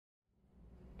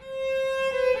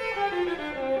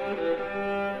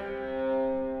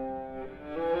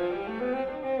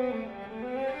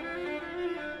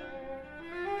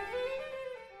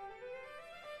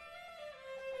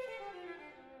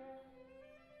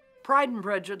Pride and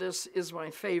Prejudice is my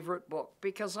favorite book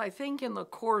because I think in the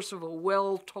course of a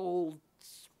well-told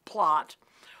plot,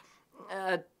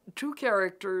 two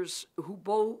characters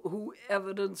who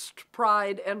evidenced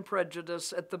pride and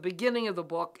prejudice at the beginning of the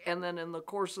book and then in the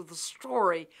course of the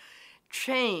story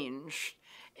changed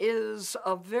is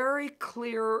a very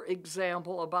clear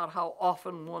example about how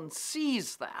often one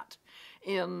sees that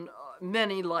in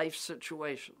many life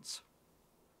situations.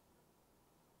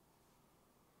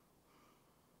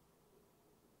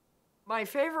 My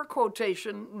favorite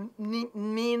quotation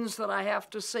means that I have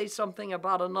to say something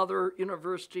about another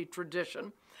university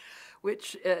tradition,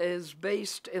 which is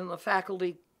based in the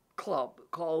faculty club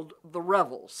called the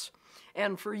Revels.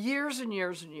 And for years and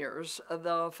years and years,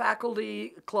 the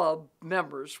faculty club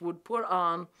members would put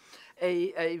on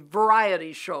a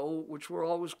variety show, which were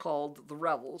always called the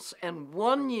Revels. And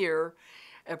one year,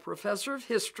 a professor of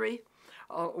history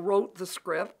wrote the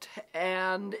script,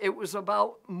 and it was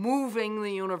about moving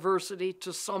the university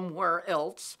to somewhere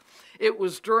else. It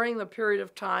was during the period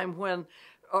of time when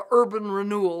urban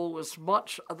renewal was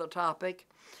much of the topic,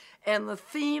 and the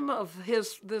theme of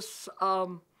this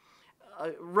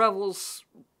Revels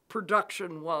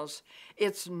production was,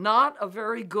 it's not a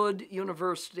very good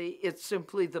university, it's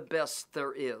simply the best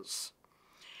there is.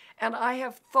 And I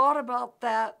have thought about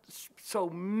that so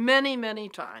many, many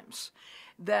times,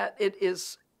 that it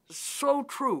is so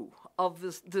true of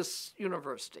this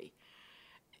university.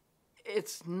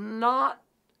 It's not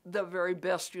the very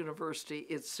best university,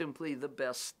 it's simply the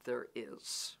best there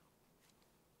is.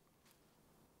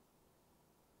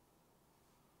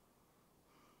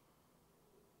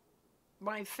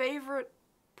 My favorite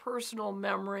personal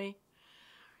memory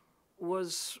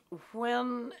was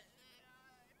when,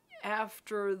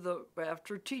 after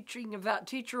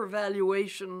teacher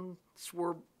evaluations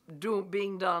were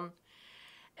being done,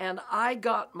 and I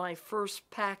got my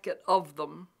first packet of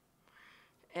them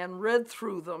and read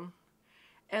through them,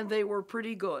 and they were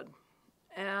pretty good.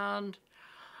 And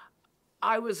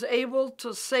I was able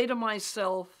to say to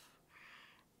myself,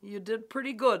 you did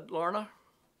pretty good, Lorna.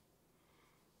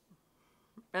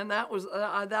 And that was,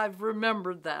 I've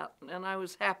remembered that, and I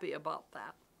was happy about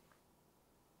that.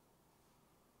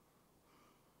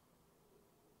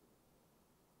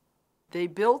 They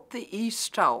built the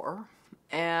East Tower,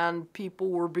 and people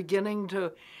were beginning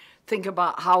to think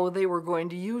about how they were going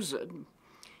to use it.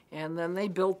 And then they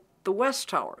built the West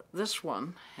Tower, this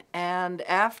one, and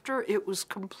after it was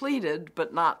completed,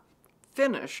 but not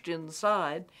finished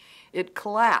inside, it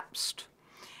collapsed.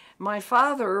 My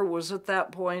father was at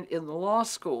that point in the law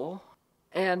school,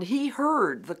 and he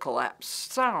heard the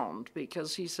collapsed sound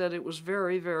because he said it was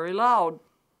very, very loud.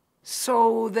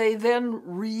 So they then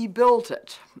rebuilt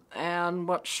it, and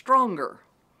much stronger.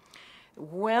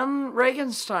 When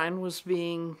Regenstein was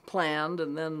being planned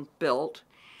and then built,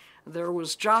 there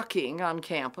was jockeying on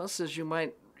campus, as you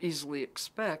might easily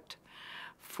expect,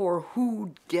 for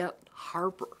who'd get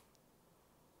Harper.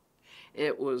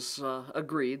 It was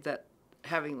agreed that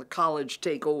having the college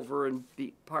take over and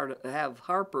be have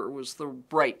Harper was the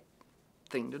right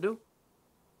thing to do.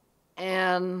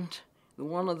 And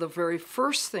one of the very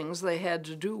first things they had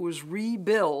to do was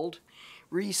rebuild,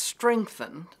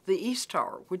 re-strengthen the East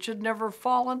Tower, which had never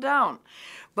fallen down.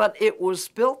 But it was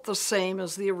built the same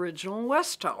as the original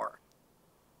West Tower.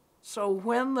 So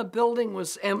when the building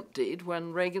was emptied,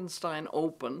 when Regenstein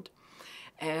opened,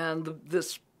 and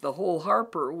the whole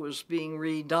Harper was being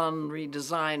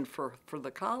redesigned for the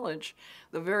college,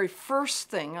 the very first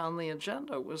thing on the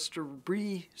agenda was to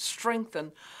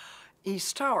re-strengthen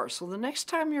East Tower. So the next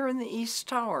time you're in the East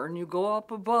Tower and you go up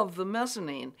above the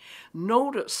mezzanine,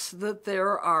 notice that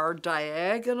there are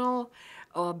diagonal,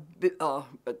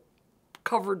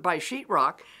 covered by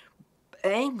sheetrock,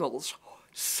 angles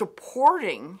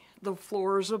supporting the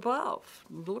floors above.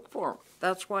 Look for them.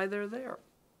 That's why they're there.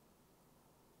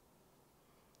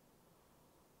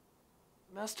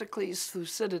 Themistocles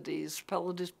Thucydides,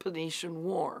 Peloponnesian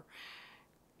War,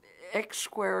 x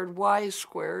squared y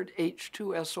squared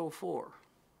H2SO4.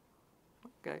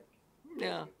 Okay,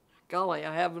 yeah, golly,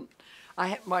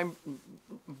 my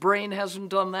brain hasn't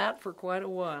done that for quite a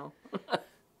while.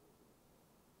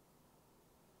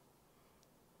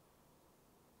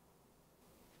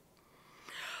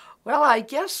 Well, I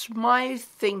guess my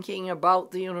thinking about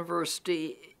the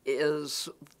university is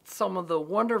some of the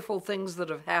wonderful things that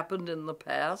have happened in the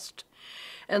past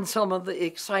and some of the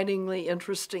excitingly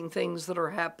interesting things that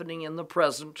are happening in the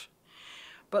present.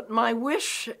 But my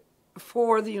wish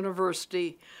for the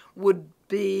university would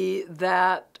be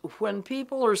that when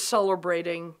people are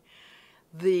celebrating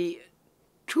the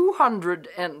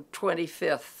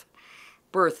 225th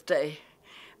birthday,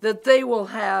 that they will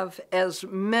have as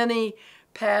many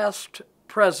past,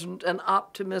 present, and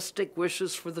optimistic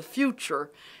wishes for the future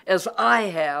as I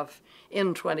have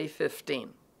in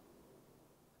 2015.